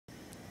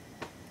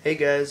Hey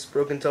guys,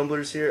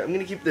 Brokentumblers here. I'm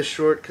gonna keep this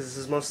short because this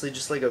is mostly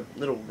just like a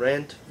little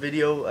rant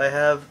video I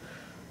have.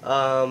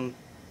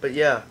 But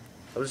yeah,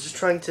 I was just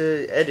trying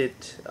to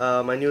edit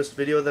my newest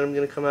video that I'm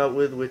gonna come out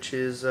with, which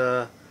is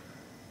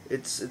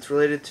it's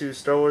related to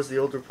Star Wars: The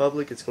Old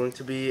Republic. It's going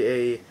to be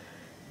a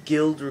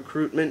guild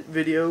recruitment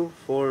video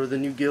for the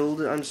new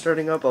guild I'm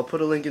starting up. I'll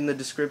put a link in the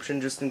description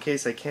just in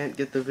case I can't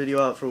get the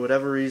video out for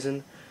whatever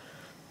reason.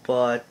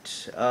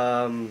 But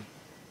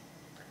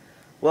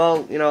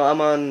well,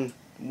 I'm on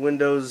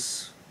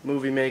Windows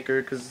Movie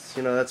Maker because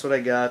that's what I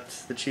got,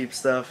 the cheap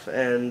stuff,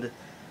 and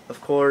of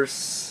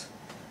course,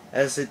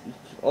 as it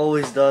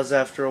always does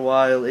after a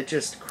while, it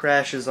just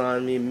crashes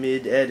on me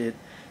mid-edit,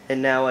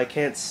 and now I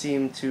can't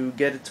seem to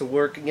get it to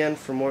work again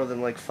for more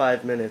than like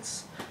 5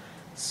 minutes.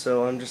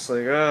 So I'm just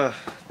like, ugh,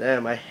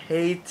 damn, I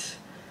hate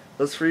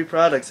those free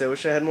products. I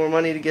wish I had more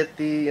money to get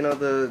the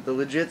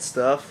legit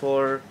stuff,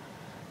 or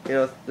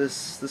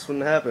this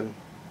wouldn't happen.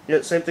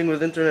 Same thing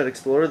with Internet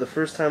Explorer. The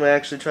first time I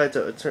actually tried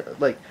to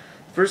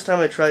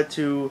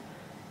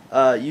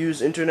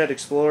use Internet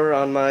Explorer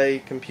on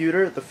my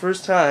computer, the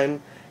first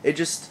time it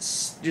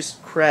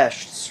just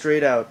crashed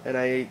straight out, and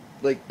I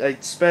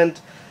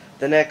spent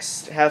the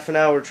next half an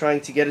hour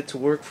trying to get it to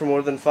work for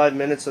more than 5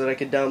 minutes so that I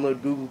could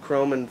download Google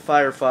Chrome and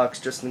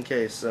Firefox just in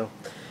case. So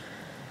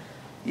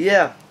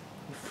yeah,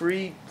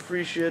 free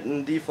shit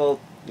and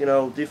default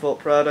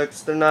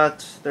products, they're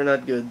not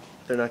good.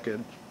 They're not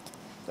good.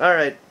 All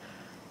right.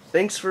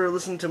 Thanks for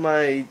listening to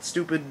my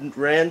stupid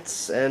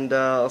rants, and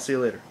I'll see you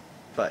later.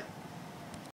 Bye.